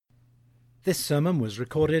This sermon was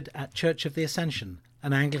recorded at Church of the Ascension,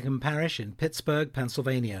 an Anglican parish in Pittsburgh,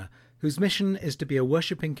 Pennsylvania, whose mission is to be a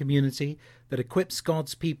worshipping community that equips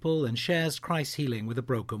God's people and shares Christ's healing with a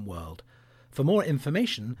broken world. For more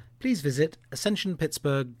information, please visit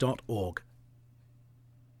ascensionpittsburgh.org.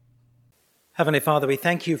 Heavenly Father, we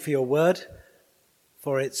thank you for your word,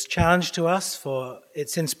 for its challenge to us, for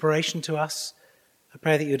its inspiration to us. I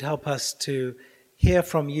pray that you'd help us to hear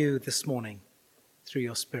from you this morning through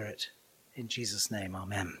your Spirit. In Jesus' name,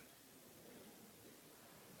 amen.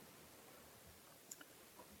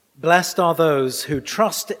 Blessed are those who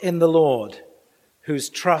trust in the Lord, whose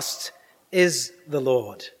trust is the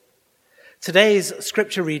Lord. Today's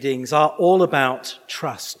scripture readings are all about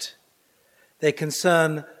trust. They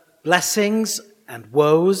concern blessings and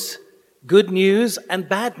woes, good news and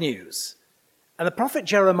bad news. And the prophet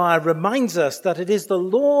Jeremiah reminds us that it is the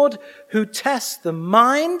Lord who tests the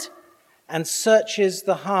mind and searches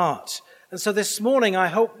the heart. And so this morning, I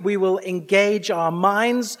hope we will engage our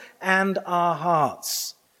minds and our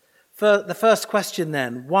hearts. For the first question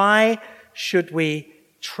then, why should we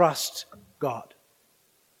trust God?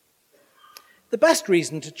 The best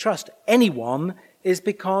reason to trust anyone is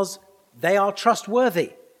because they are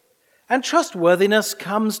trustworthy. And trustworthiness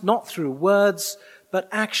comes not through words, but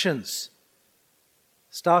actions.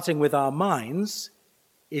 Starting with our minds,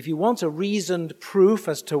 if you want a reasoned proof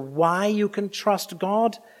as to why you can trust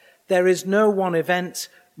God, there is no one event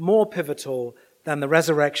more pivotal than the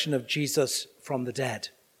resurrection of Jesus from the dead.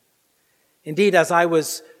 Indeed, as I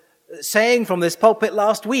was saying from this pulpit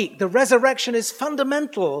last week, the resurrection is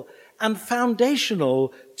fundamental and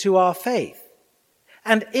foundational to our faith.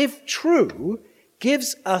 And if true,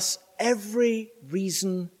 gives us every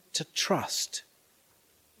reason to trust.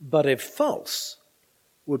 But if false,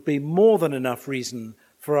 would be more than enough reason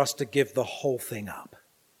for us to give the whole thing up.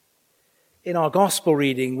 In our gospel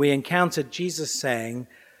reading, we encountered Jesus saying,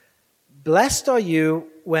 "Blessed are you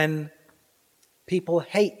when people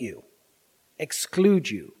hate you, exclude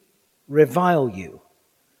you, revile you,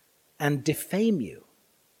 and defame you."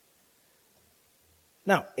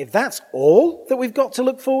 Now, if that's all that we've got to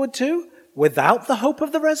look forward to, without the hope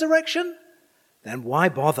of the resurrection, then why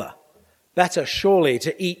bother? Better surely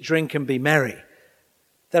to eat, drink, and be merry.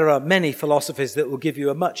 There are many philosophies that will give you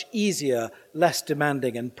a much easier, less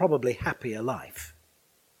demanding, and probably happier life.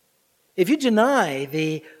 If you deny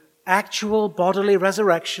the actual bodily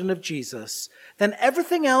resurrection of Jesus, then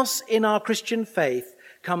everything else in our Christian faith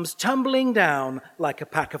comes tumbling down like a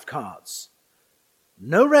pack of cards.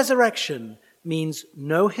 No resurrection means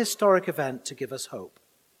no historic event to give us hope.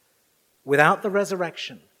 Without the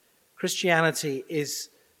resurrection, Christianity is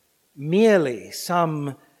merely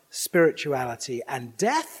some spirituality, and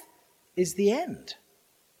death is the end.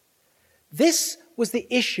 This was the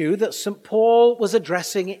issue that St. Paul was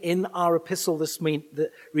addressing in our epistle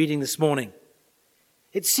reading this morning.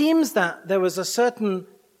 It seems that there was a certain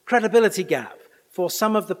credibility gap for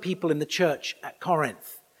some of the people in the church at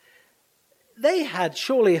Corinth. They had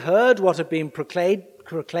surely heard what had been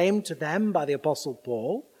proclaimed to them by the Apostle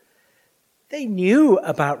Paul. They knew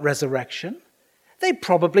about resurrection. They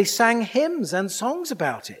probably sang hymns and songs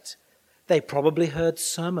about it. They probably heard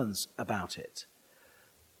sermons about it.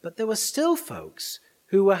 But there were still folks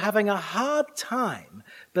who were having a hard time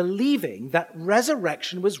believing that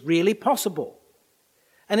resurrection was really possible.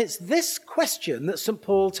 And it's this question that St.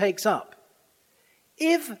 Paul takes up.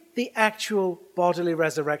 If the actual bodily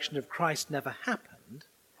resurrection of Christ never happened,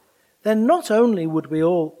 then not only would we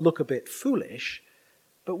all look a bit foolish,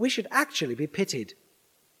 but we should actually be pitied.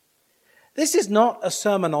 This is not a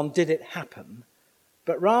sermon on did it happen,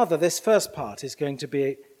 but rather this first part is going to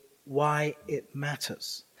be why it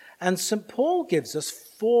matters. And St. Paul gives us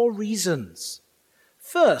 4 reasons.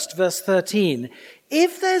 First, verse 13,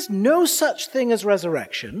 if there's no such thing as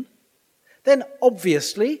resurrection, then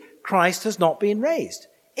obviously Christ has not been raised.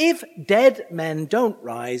 If dead men don't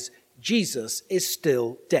rise, Jesus is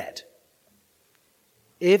still dead.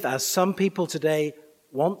 If, as some people today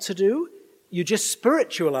want to do, you just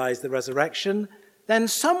spiritualize the resurrection, then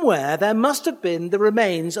somewhere there must have been the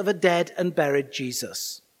remains of a dead and buried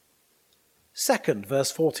Jesus. Second,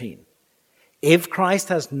 verse 14. If Christ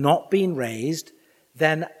has not been raised,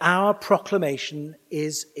 then our proclamation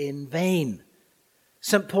is in vain.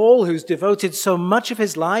 St. Paul, who's devoted so much of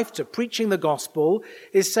his life to preaching the gospel,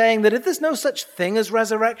 is saying that if there's no such thing as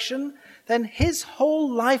resurrection, then his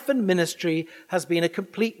whole life and ministry has been a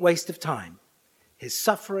complete waste of time. His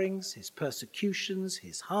sufferings, his persecutions,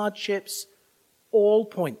 his hardships, all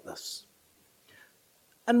pointless.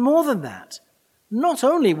 And more than that, not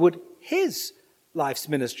only would his life's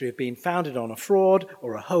ministry have been founded on a fraud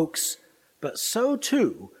or a hoax, but so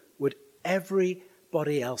too would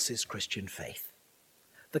everybody else's Christian faith.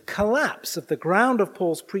 The collapse of the ground of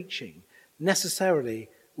Paul's preaching necessarily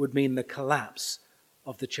would mean the collapse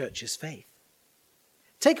of the church's faith.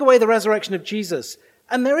 Take away the resurrection of Jesus,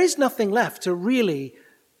 and there is nothing left to really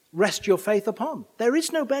rest your faith upon. There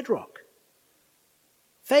is no bedrock.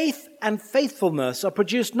 Faith and faithfulness are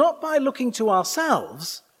produced not by looking to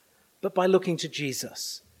ourselves, but by looking to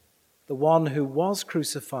Jesus, the one who was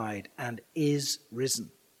crucified and is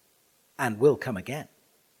risen and will come again.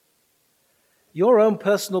 Your own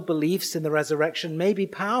personal beliefs in the resurrection may be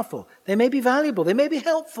powerful, they may be valuable, they may be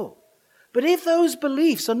helpful. But if those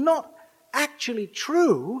beliefs are not actually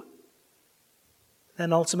true,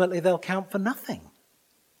 then ultimately they'll count for nothing.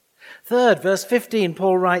 Third, verse 15,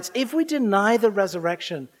 Paul writes, if we deny the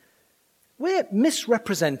resurrection, we're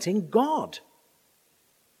misrepresenting God.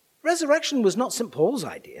 Resurrection was not St. Paul's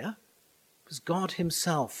idea. It was God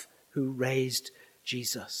himself who raised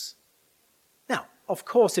Jesus. Now, of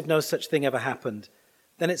course, if no such thing ever happened,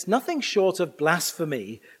 then it's nothing short of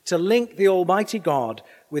blasphemy to link the Almighty God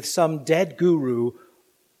with some dead guru,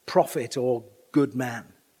 prophet, or good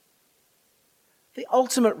man. The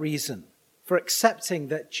ultimate reason for accepting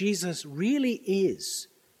that Jesus really is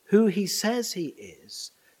who he says he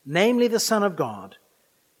is, namely the Son of God,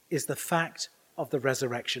 is the fact of the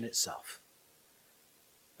resurrection itself.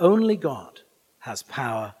 Only God has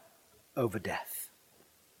power over death.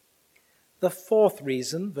 The fourth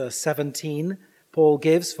reason, verse 17, Paul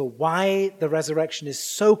gives for why the resurrection is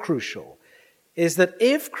so crucial is that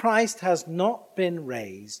if Christ has not been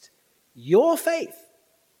raised, your faith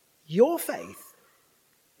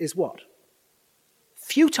is what?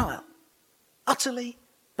 Futile, utterly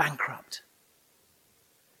bankrupt.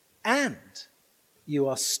 And you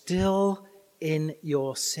are still in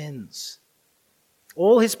your sins.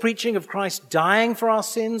 All his preaching of Christ dying for our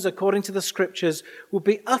sins according to the scriptures would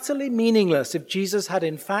be utterly meaningless if Jesus had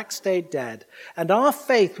in fact stayed dead, and our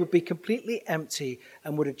faith would be completely empty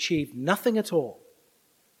and would achieve nothing at all.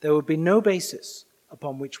 There would be no basis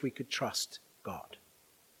upon which we could trust God.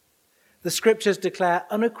 The scriptures declare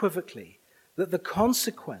unequivocally that the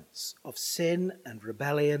consequence of sin and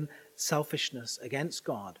rebellion, selfishness against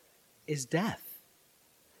God, is death.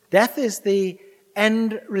 Death is the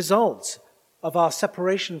end result of our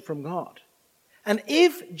separation from God. And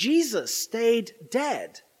if Jesus stayed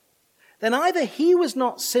dead, then either he was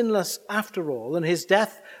not sinless after all, and his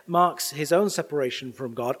death marks his own separation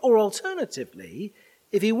from God, or alternatively,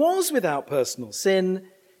 if he was without personal sin,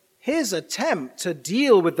 his attempt to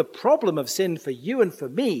deal with the problem of sin for you and for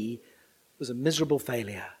me was a miserable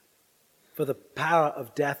failure. For the power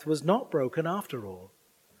of death was not broken after all.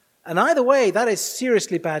 And either way, that is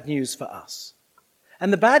seriously bad news for us.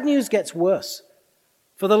 And the bad news gets worse.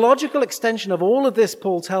 For the logical extension of all of this,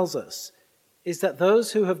 Paul tells us, is that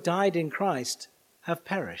those who have died in Christ have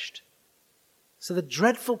perished. So the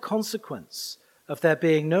dreadful consequence of there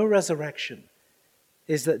being no resurrection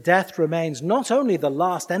is that death remains not only the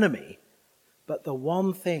last enemy, but the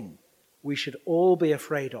one thing we should all be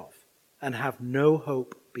afraid of and have no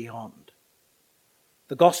hope beyond.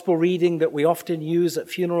 The gospel reading that we often use at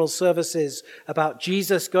funeral services about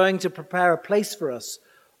Jesus going to prepare a place for us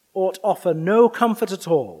ought offer no comfort at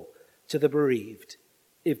all to the bereaved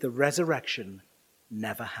if the resurrection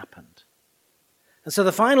never happened. And so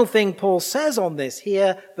the final thing Paul says on this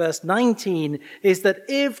here, verse 19, is that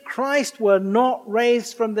if Christ were not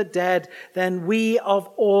raised from the dead, then we of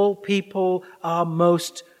all people are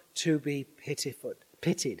most to be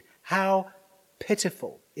pitied. How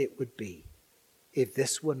pitiful it would be if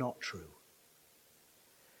this were not true.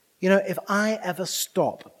 You know, if I ever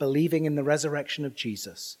stop believing in the resurrection of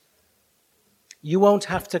Jesus, you won't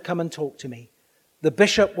have to come and talk to me. The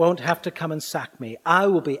bishop won't have to come and sack me. I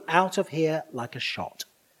will be out of here like a shot,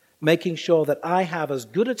 making sure that I have as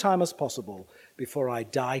good a time as possible before I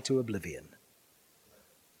die to oblivion.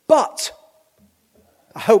 But,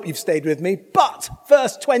 I hope you've stayed with me, but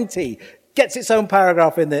verse 20 gets its own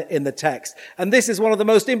paragraph in the text. And this is one of the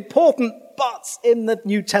most important buts in the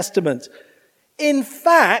New Testament. In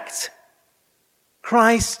fact,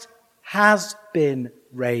 Christ has been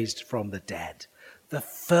raised from the dead. The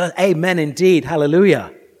first, amen indeed,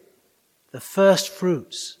 hallelujah. The first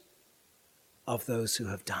fruits of those who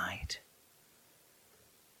have died.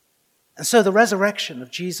 And so the resurrection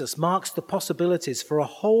of Jesus marks the possibilities for a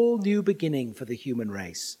whole new beginning for the human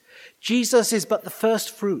race. Jesus is but the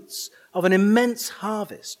first fruits of an immense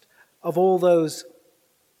harvest of all those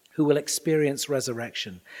who will experience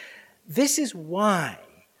resurrection. This is why,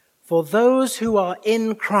 for those who are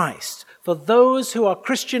in Christ, for those who are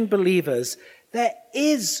Christian believers, there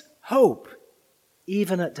is hope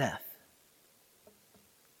even at death.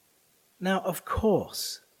 Now, of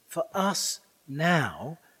course, for us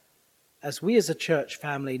now, as we as a church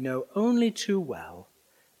family know only too well,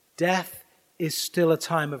 death is still a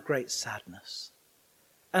time of great sadness.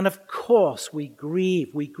 And of course we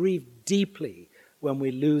grieve deeply when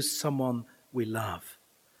we lose someone we love.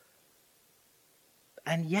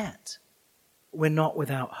 And yet, we're not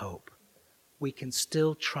without hope. We can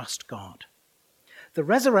still trust God. The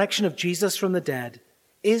resurrection of Jesus from the dead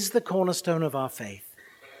is the cornerstone of our faith.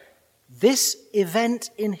 This event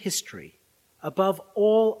in history, above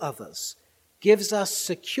all others, gives us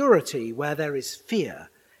security where there is fear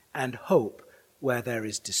and hope where there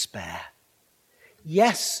is despair.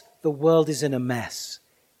 Yes, the world is in a mess.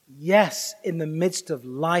 Yes, in the midst of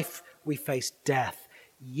life we face death.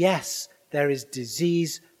 Yes, there is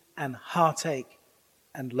disease and heartache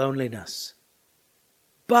and loneliness.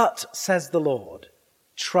 But, says the Lord,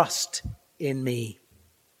 trust in me.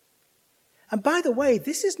 And by the way,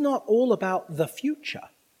 this is not all about the future.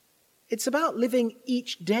 It's about living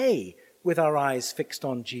each day with our eyes fixed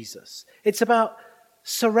on Jesus. It's about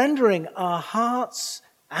surrendering our hearts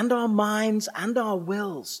and our minds and our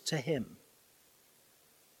wills to him.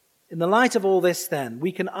 In the light of all this, then,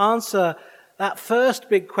 we can answer that first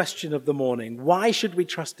big question of the morning, why should we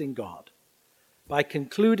trust in God? By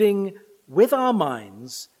concluding with our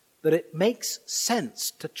minds that it makes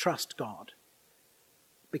sense to trust God,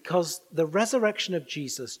 because the resurrection of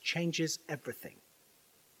Jesus changes everything.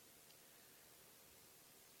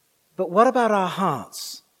 But what about our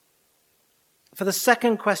hearts? For the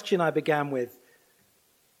second question I began with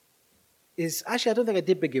is, actually I don't think I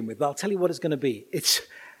did begin with, but I'll tell you what it's going to be. It's,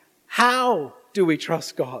 how do we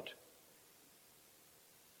trust God?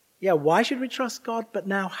 Yeah, why should we trust God? But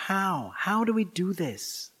now how? How do we do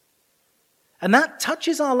this? And that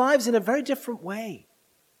touches our lives in a very different way.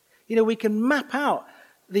 We can map out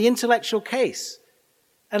the intellectual case.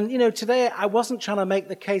 And, today I wasn't trying to make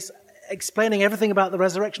the case explaining everything about the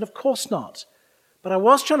resurrection. Of course not. But I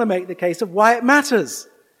was trying to make the case of why it matters.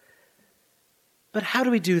 But how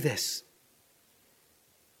do we do this?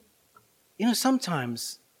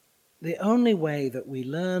 Sometimes the only way that we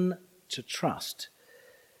learn to trust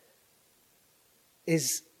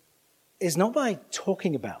is not by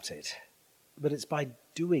talking about it, but it's by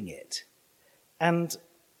doing it. And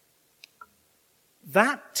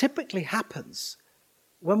that typically happens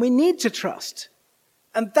when we need to trust.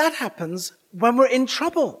 And that happens when we're in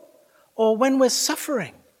trouble or when we're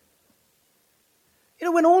suffering.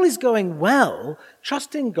 When all is going well,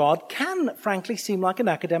 trusting God can, frankly, seem like an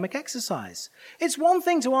academic exercise. It's one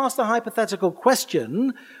thing to ask the hypothetical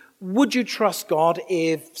question, would you trust God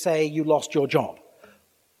if, say, you lost your job?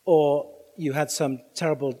 Or you had some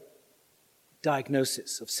terrible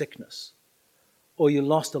diagnosis of sickness? Or you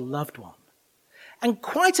lost a loved one? And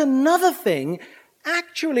quite another thing,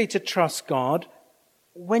 actually, to trust God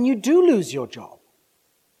when you do lose your job,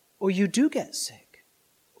 or you do get sick,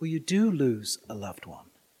 or you do lose a loved one,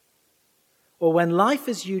 or when life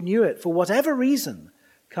as you knew it, for whatever reason,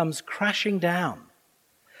 comes crashing down.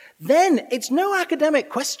 Then it's no academic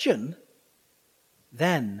question.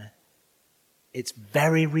 Then it's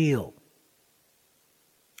very real.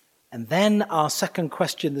 And then our second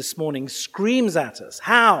question this morning screams at us,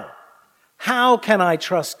 how? How can I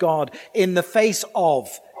trust God in the face of,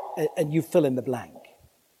 and you fill in the blank?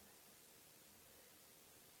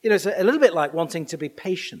 It's a little bit like wanting to be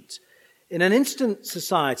patient. In an instant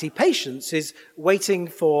society, patience is waiting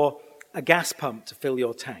for a gas pump to fill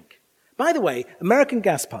your tank. By the way, American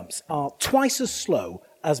gas pumps are twice as slow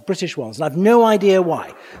as British ones, and I've no idea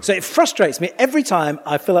why. So it frustrates me every time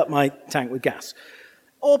I fill up my tank with gas.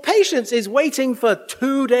 Or patience is waiting for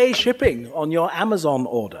 2-day shipping on your Amazon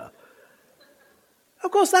order. Of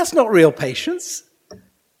course, that's not real patience.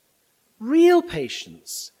 Real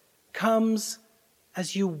patience comes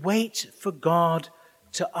as you wait for God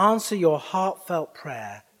to answer your heartfelt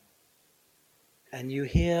prayer and you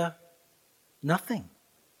hear nothing.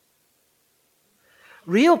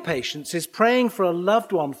 Real patience is praying for a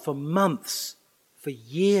loved one for months, for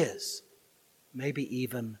years, maybe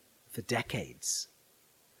even for decades.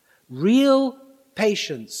 Real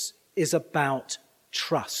patience is about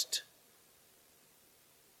trust.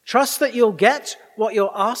 Trust that you'll get what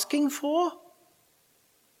you're asking for?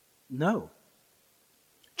 No.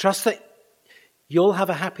 Trust that you'll have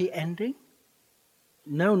a happy ending?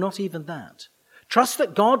 No, not even that. Trust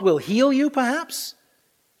that God will heal you, perhaps?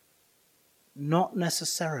 Not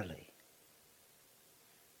necessarily.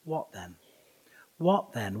 What then?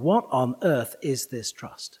 What then? What on earth is this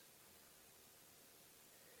trust?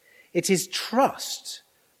 It is trust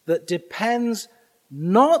that depends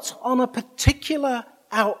not on a particular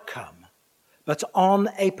outcome, but on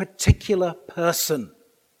a particular person,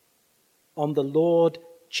 on the Lord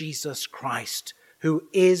Jesus Christ, who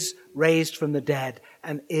is raised from the dead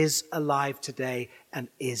and is alive today and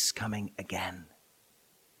is coming again.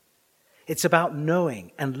 It's about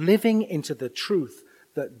knowing and living into the truth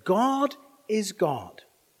that God is God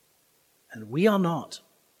and we are not.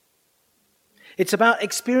 It's about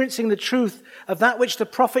experiencing the truth of that which the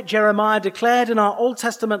prophet Jeremiah declared in our Old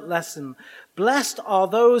Testament lesson. Blessed are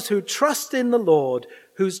those who trust in the Lord,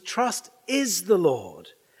 whose trust is the Lord.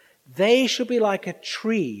 They shall be like a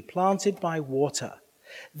tree planted by water.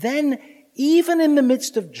 Then, even in the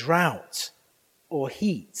midst of drought or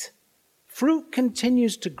heat, fruit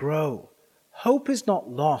continues to grow. Hope is not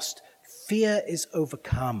lost. Fear is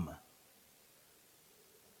overcome.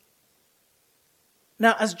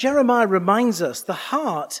 Now, as Jeremiah reminds us, the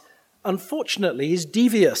heart, unfortunately, is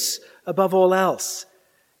devious above all else,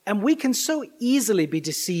 and we can so easily be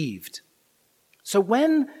deceived. So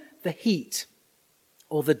when the heat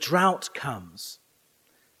or the drought comes,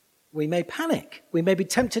 we may panic. We may be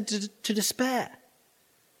tempted to despair.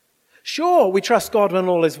 Sure, we trust God when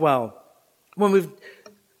all is well, when we've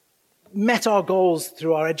met our goals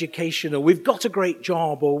through our education, or we've got a great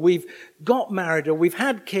job, or we've got married, or we've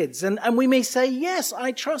had kids, and we may say, yes,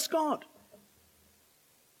 I trust God.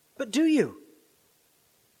 But do you?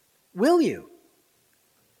 Will you?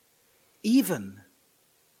 Even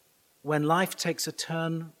when life takes a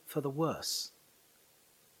turn for the worse.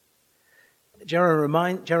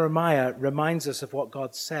 Jeremiah reminds us of what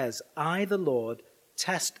God says. I, the Lord,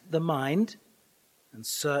 test the mind and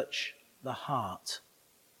search the heart.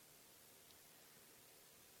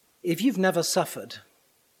 If you've never suffered,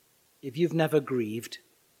 if you've never grieved,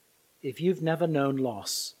 if you've never known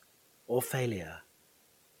loss or failure,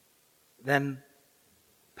 then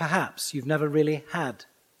perhaps you've never really had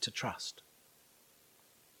to trust.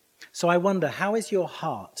 So I wonder, how is your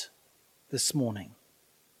heart this morning?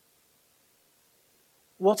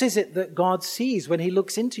 What is it that God sees when he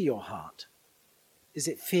looks into your heart? Is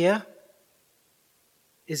it fear?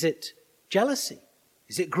 Is it jealousy?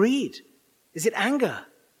 Is it greed? Is it anger?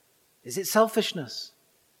 Is it selfishness?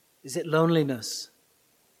 Is it loneliness?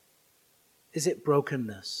 Is it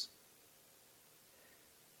brokenness?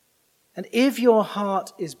 And if your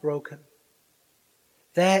heart is broken,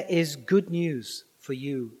 there is good news for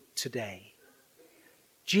you today.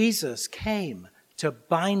 Jesus came to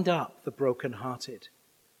bind up the brokenhearted.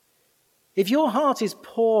 If your heart is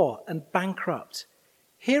poor and bankrupt,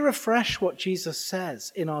 hear afresh what Jesus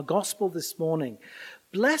says in our gospel this morning.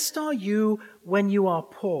 Blessed are you when you are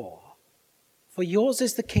poor, for yours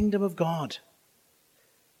is the kingdom of God.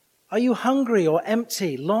 Are you hungry or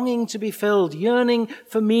empty, longing to be filled, yearning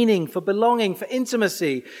for meaning, for belonging, for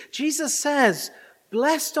intimacy? Jesus says,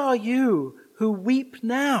 blessed are you who weep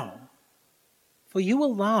now, for you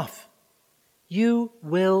will laugh. You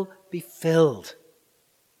will be filled.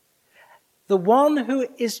 The one who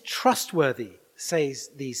is trustworthy says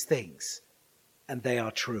these things, and they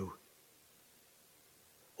are true.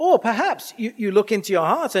 Or perhaps you look into your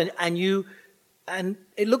heart and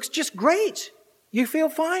it looks just great. You feel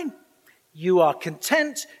fine. You are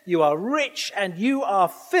content, you are rich, and you are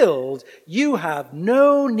filled. You have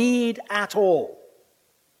no need at all.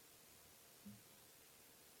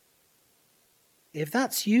 If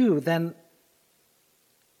that's you, then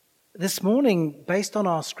this morning, based on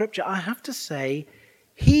our scripture, I have to say,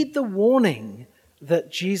 heed the warning that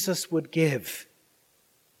Jesus would give.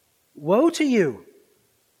 Woe to you,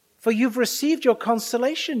 for you've received your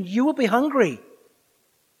consolation. You will be hungry.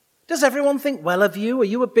 Does everyone think well of you? Are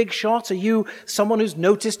you a big shot? Are you someone who's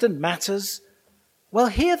noticed and matters? Well,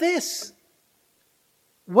 hear this.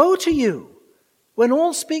 Woe to you when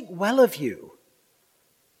all speak well of you,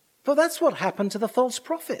 for that's what happened to the false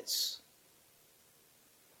prophets.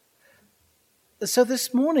 So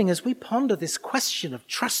this morning, as we ponder this question of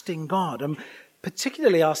trusting God, and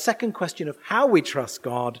particularly our second question of how we trust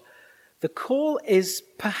God, the call is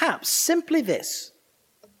perhaps simply this: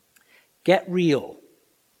 get real.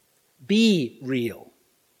 Be real.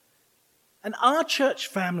 And our church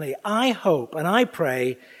family, I hope and I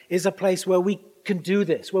pray, is a place where we can do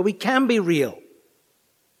this, where we can be real.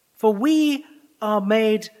 For we are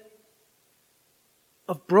made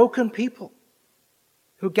of broken people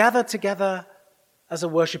who gather together as a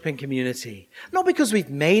worshiping community. Not because we've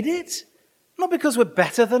made it, not because we're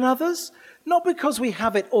better than others, not because we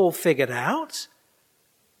have it all figured out,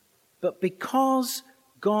 but because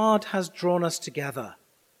God has drawn us together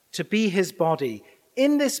to be his body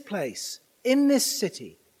in this place, in this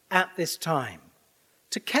city, at this time,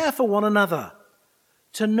 to care for one another,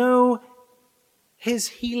 to know his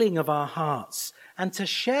healing of our hearts, and to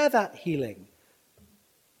share that healing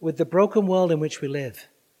with the broken world in which we live.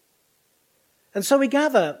 And so we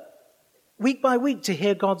gather week by week to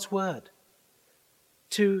hear God's word,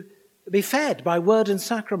 to be fed by word and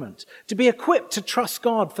sacrament, to be equipped to trust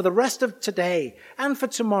God for the rest of today and for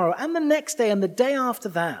tomorrow and the next day and the day after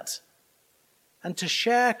that, and to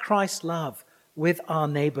share Christ's love with our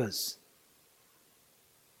neighbors.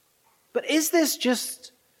 But is this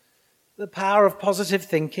just the power of positive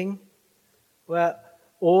thinking, where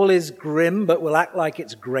all is grim but we'll act like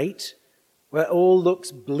it's great, where all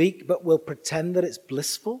looks bleak but we'll pretend that it's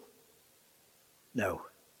blissful? No.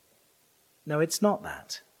 No, it's not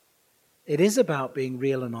that. It is about being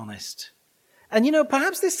real and honest. And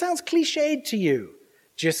perhaps this sounds cliched to you.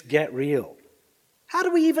 Just get real. How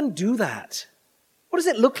do we even do that? What does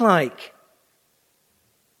it look like?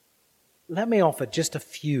 Let me offer just a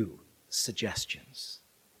few suggestions.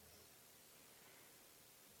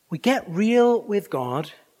 We get real with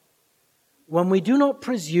God when we do not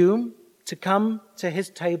presume to come to his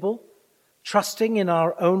table, trusting in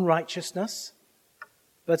our own righteousness,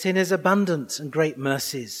 but in his abundant and great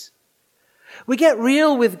mercies. We get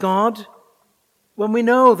real with God when we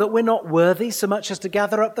know that we're not worthy so much as to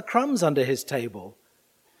gather up the crumbs under his table,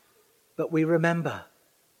 but we remember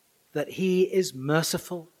that he is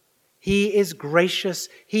merciful, he is gracious,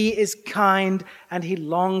 he is kind, and he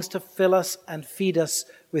longs to fill us and feed us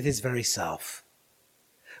with his very self.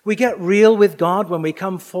 We get real with God when we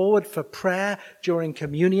come forward for prayer during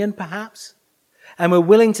communion, perhaps, and we're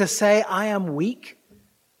willing to say, I am weak,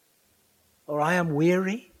 or I am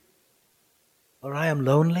weary, or I am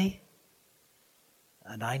lonely,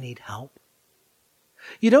 and I need help.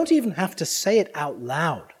 You don't even have to say it out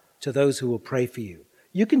loud to those who will pray for you.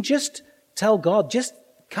 You can just tell God, just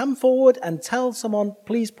come forward and tell someone,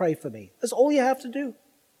 please pray for me. That's all you have to do.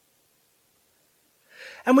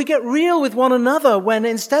 And we get real with one another when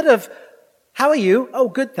instead of, how are you? Oh,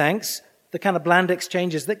 good, thanks. The kind of bland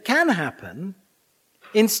exchanges that can happen.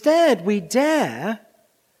 Instead, we dare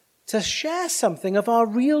to share something of our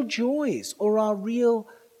real joys or our real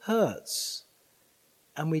hurts.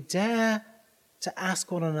 And we dare to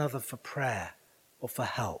ask one another for prayer or for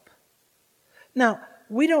help. Now,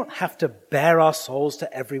 we don't have to bare our souls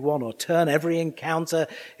to everyone or turn every encounter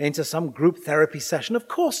into some group therapy session. Of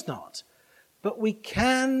course not. But we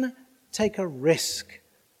can take a risk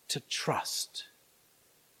to trust,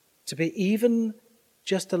 to be even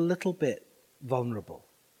just a little bit vulnerable.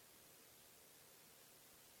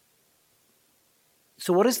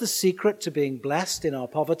 So what is the secret to being blessed in our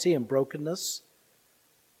poverty and brokenness?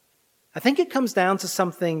 I think it comes down to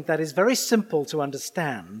something that is very simple to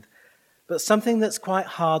understand, but something that's quite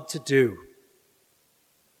hard to do.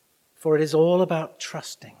 For it is all about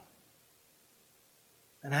trusting.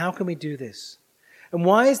 And how can we do this? And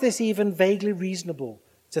why is this even vaguely reasonable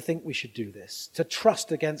to think we should do this, to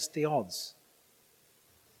trust against the odds?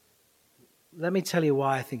 Let me tell you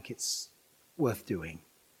why I think it's worth doing.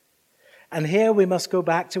 And here we must go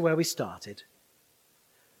back to where we started.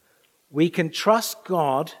 We can trust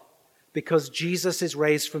God because Jesus is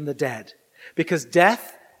raised from the dead, because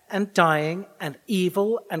death and dying and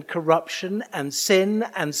evil and corruption and sin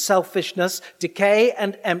and selfishness, decay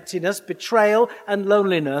and emptiness, betrayal and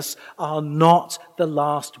loneliness are not the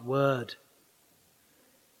last word.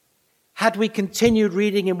 Had we continued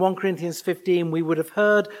reading in 1 Corinthians 15, we would have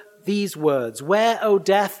heard these words: where, O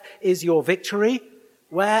death, is your victory?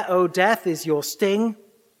 Where, O death, is your sting?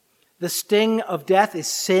 The sting of death is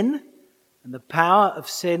sin, and the power of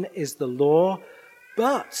sin is the law.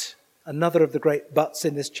 But another of the great buts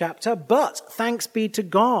in this chapter, but thanks be to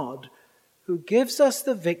God who gives us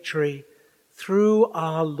the victory through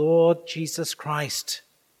our Lord Jesus Christ.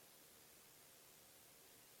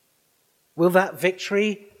 Will that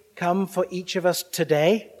victory come for each of us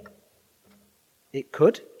today? It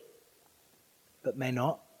could, but may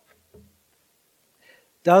not.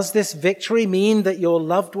 Does this victory mean that your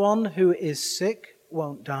loved one who is sick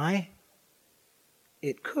won't die?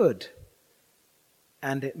 It could,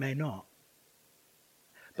 and it may not.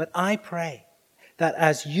 But I pray that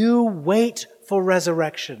as you wait for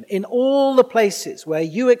resurrection in all the places where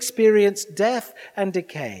you experience death and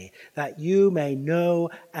decay, that you may know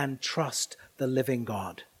and trust the living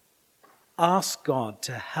God. Ask God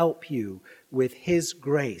to help you with his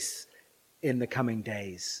grace in the coming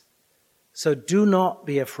days. So do not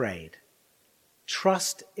be afraid.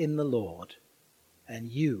 Trust in the Lord, and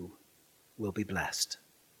you will be blessed.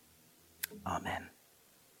 Amen.